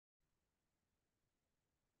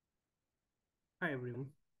Hi everyone,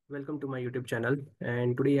 welcome to my YouTube channel.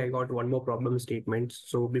 And today I got one more problem statement.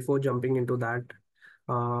 So before jumping into that,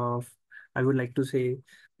 uh, I would like to say,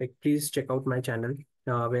 please check out my channel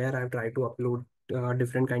where I've tried to upload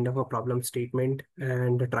different kind of a problem statement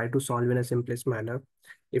and try to solve in a simplest manner.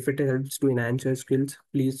 If it helps to enhance your skills,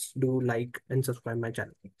 please do like and subscribe my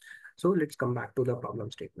channel. So let's come back to the problem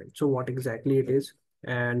statement. So what exactly it is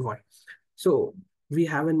and why. So we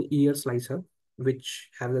have an year slicer which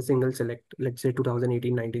has a single select, let's say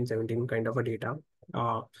 2018, 19, 17 kind of a data.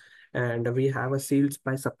 Uh, and we have a sales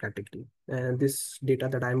by subcategory. And this data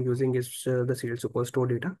that I'm using is the sales superstore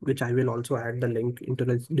data, which I will also add the link into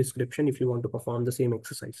the description if you want to perform the same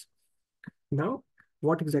exercise. Now,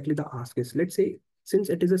 what exactly the ask is? Let's say since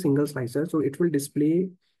it is a single slicer, so it will display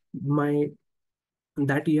my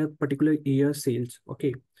that year particular year sales.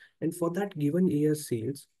 Okay, and for that given year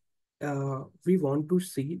sales, we want to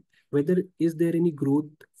see whether is there any growth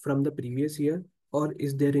from the previous year or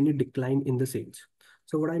is there any decline in the sales.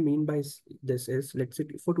 So what I mean by this is, let's say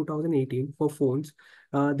for 2018 for phones,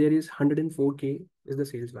 there is 104K is the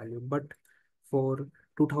sales value, but for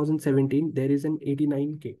 2017 there is an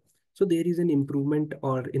 89K. So there is an improvement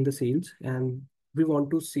or in the sales, and we want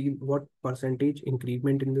to see what percentage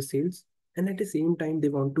increment in the sales, and at the same time they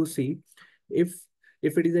want to see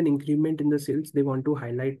if it is an increment in the sales, they want to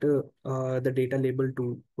highlight the data label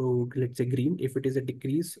to let's say green. If it is a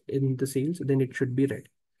decrease in the sales, then it should be red.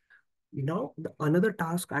 Now another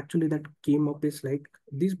task actually that came up is like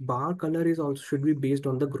this bar color is also should be based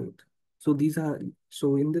on the growth. So these are,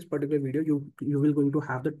 so in this particular video you will going to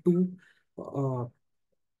have the uh,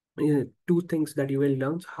 two things that you will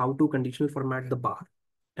learn: how to conditional format the bar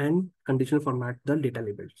and conditional format the data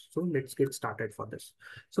labels. So let's get started for this.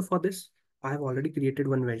 So for this, I have already created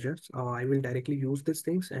one measure. I will directly use these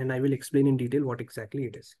things and I will explain in detail what exactly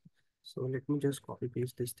it is. So let me just copy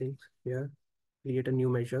paste these things here, create a new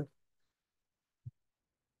measure,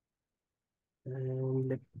 and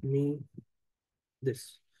let me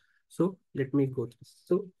this. So let me go through.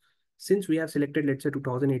 So since we have selected, let's say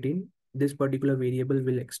 2018, this particular variable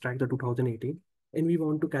will extract the 2018, and we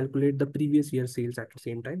want to calculate the previous year sales at the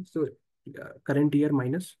same time. So current year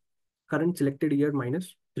minus current selected year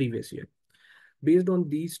minus previous year. Based on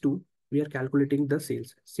these two, we are calculating the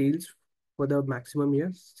sales for the maximum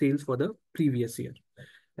year, sales for the previous year.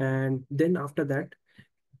 And then after that,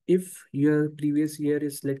 if your previous year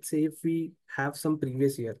is, let's say if we have some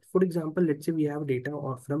previous year, for example, let's say we have data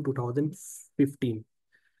from 2015.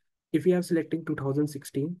 If we are selecting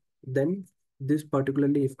 2016, then this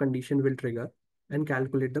particularly if condition will trigger and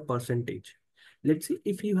calculate the percentage. Let's say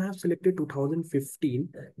if you have selected 2015,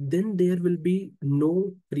 then there will be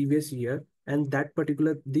no previous year, and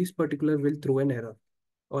this particular will throw an error,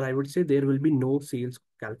 or I would say there will be no sales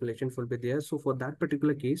calculation will be there. So for that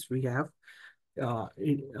particular case, we have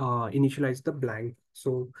initialize the blank.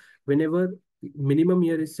 So whenever minimum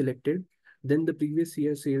year is selected, then the previous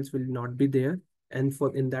year sales will not be there. And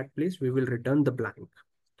for in that place, we will return the blank.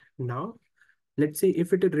 Now, let's say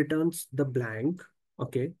if it returns the blank,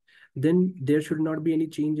 okay, then there should not be any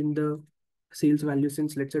change in the sales value.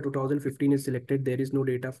 Since let's say 2015 is selected, there is no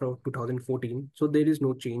data from 2014, so there is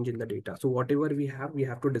no change in the data. So whatever we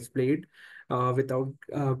have to display it without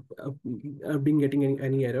being getting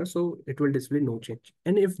any error. So it will display no change,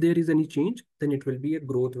 and if there is any change, then it will be a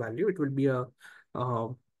growth value. It will be a uh,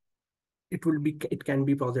 it can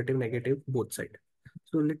be positive, negative, both side.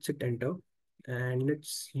 So let's hit enter, and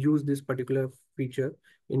let's use this particular feature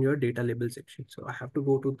in your data label section. So I have to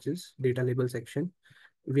go to this data label section.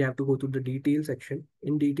 We have to go to the detail section.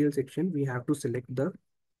 In detail section, we have to select the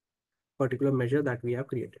particular measure that we have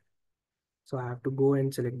created. So I have to go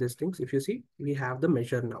and select these things. If you see, we have the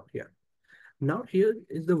measure now here. Now here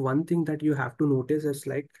is the one thing that you have to notice is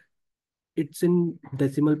like it's in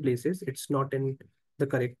decimal places. It's not in the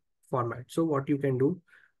correct format. So what you can do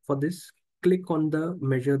for this, click on the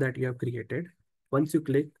measure that you have created. Once you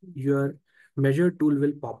click, your measure tool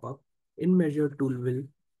will pop up. In measure tool,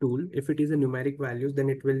 if it is a numeric values, then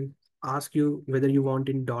it will ask you whether you want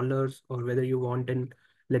in dollars or whether you want in,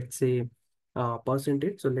 let's say,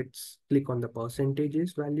 percentage. So let's click on the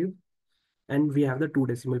percentages value, and we have the two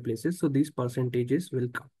decimal places. So these percentages will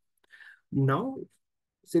come. Now,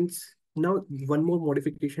 since now one more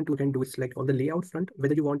modification you can do is like on the layout front,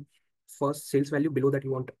 whether you want first sales value, below that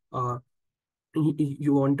you want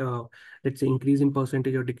you want let's say increase in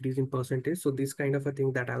percentage or decrease in percentage. So this kind of a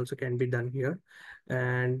thing that also can be done here.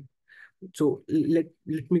 And so let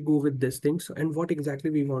me go with this thing. So, and what exactly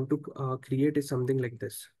we want to create is something like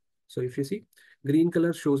this. So if you see, green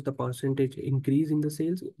color shows the percentage increase in the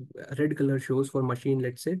sales, red color shows for machine,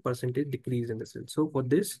 let's say percentage decrease in the sales. So for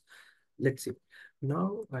this, Let's see.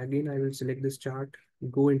 Now, again, I will select this chart,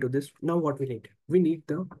 go into this. Now what we need? We need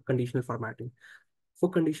the conditional formatting. For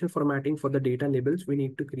conditional formatting for the data labels, we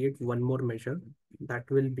need to create one more measure that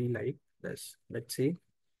will be like this. Let's say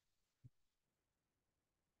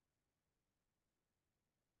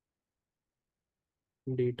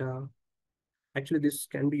data. Actually, this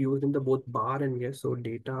can be used in the both bar and yes. So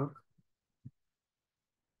data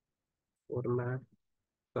format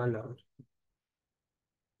color.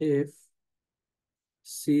 If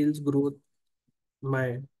sales growth,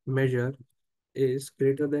 my measure is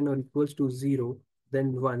greater than or equals to 0,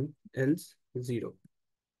 then 1, else 0.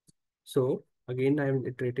 So again, I am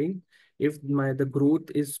iterating. If the growth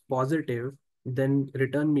is positive, then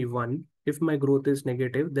return me 1. If my growth is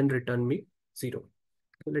negative, then return me 0.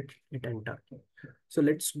 So let's hit enter. So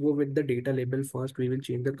let's go with the data label first. We will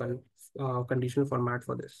change the conditional format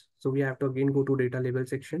for this. So we have to again go to data label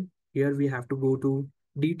section. Here we have to go to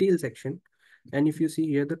detail section. And if you see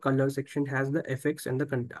here, the color section has the effects and the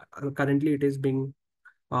currently it is being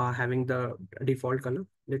having the default color.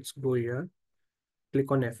 Let's go here,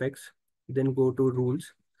 click on FX, then go to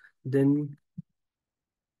rules, then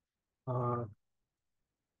uh,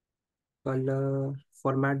 color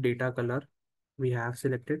format data color. We have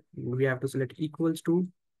selected, we have to select equals to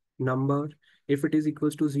number. If it is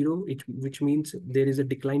equals to 0, which means there is a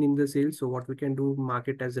decline in the sales. So what we can do, mark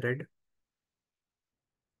it as red.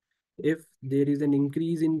 If there is an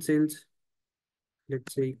increase in sales,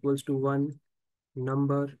 let's say equals to 1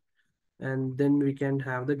 number, and then we can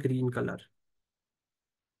have the green color.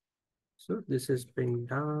 So this has been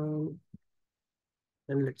done,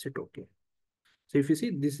 and let's hit OK. So if you see,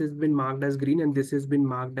 this has been marked as green and this has been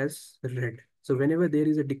marked as red. So whenever there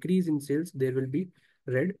is a decrease in sales, there will be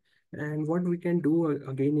red. And what we can do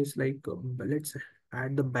again is like, let's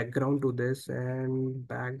add the background to this, and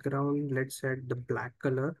background, let's add the black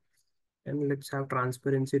color, and let's have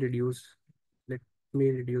transparency reduce. Let me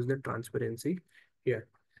reduce the transparency here.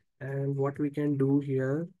 And what we can do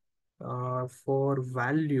here for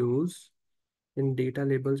values in data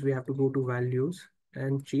labels, we have to go to values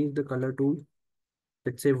and change the color to,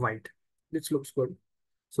 let's say, white. This looks good.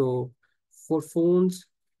 So for phones,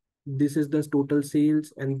 this is the total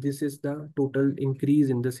sales and this is the total increase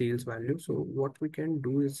in the sales value. So what we can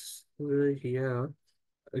do is here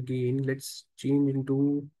again, let's change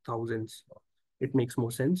into thousands. It makes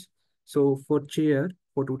more sense. So for chair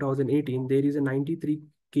for 2018, there is a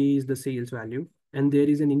 93K is the sales value, and there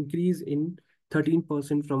is an increase in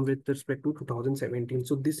 13% from with respect to 2017.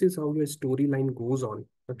 So this is how your storyline goes on.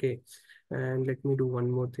 Okay. And let me do one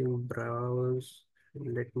more thing. Browse.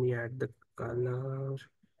 Let me add the color,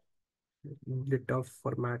 bit of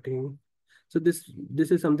formatting. So this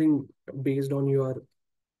is something based on your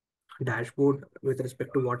dashboard with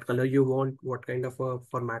respect to what color you want, what kind of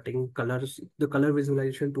formatting colors. The color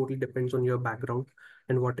visualization totally depends on your background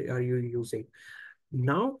and what are you using.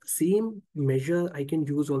 Now, same measure I can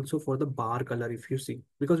use also for the bar color if you see,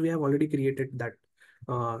 because we have already created that.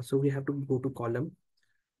 So we have to go to column,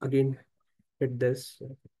 again, hit this,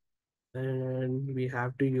 and we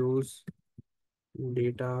have to use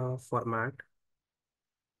data format.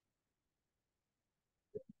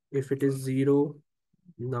 If it is 0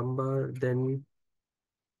 number, then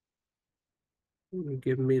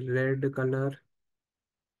give me red color.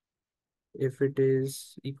 If it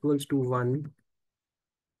is equals to 1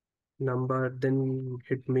 number, then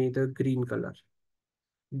hit me the green color.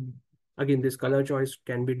 Again, this color choice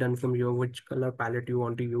can be done from your which color palette you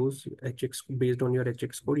want to use. HX based on your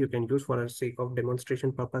HX code, you can use. For the sake of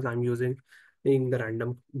demonstration purpose, I'm using in the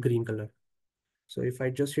random green color. So if I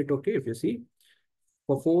just hit OK, if you see,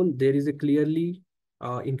 for phone, there is a clearly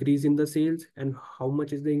increase in the sales. And how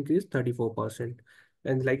much is the increase? 34%.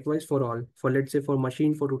 And likewise for all. For let's say for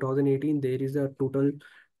machine for 2018, there is a total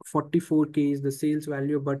 44K is the sales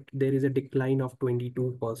value, but there is a decline of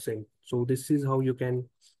 22%. So this is how you can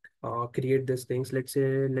create these things. Let's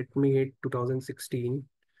say, let me hit 2016.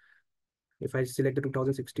 If I select the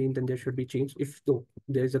 2016, then there should be change. If though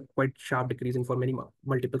there is a quite sharp decrease in for many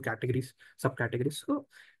multiple categories, subcategories. So,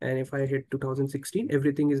 and if I hit 2016,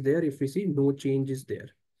 everything is there. If we see no change is there,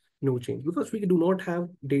 no change, because we do not have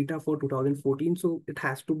data for 2014. So it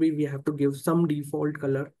has to be, we have to give some default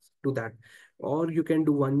color to that. Or you can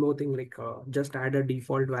do one more thing, like just add a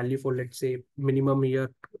default value for, let's say, minimum year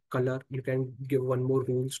color. You can give one more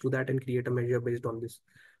rules to that and create a measure based on this.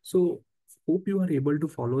 So hope you are able to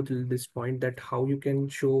follow till this point, that how you can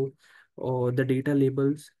show the data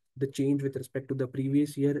labels, the change with respect to the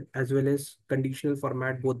previous year, as well as conditional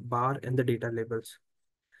format, both bar and the data labels.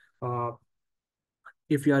 Uh,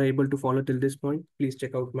 if you are able to follow till this point, please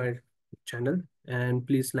check out my channel, and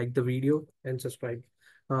please like the video and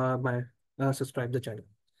my subscribe the channel.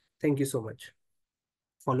 Thank you so much.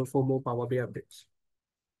 Follow for more Power BI updates.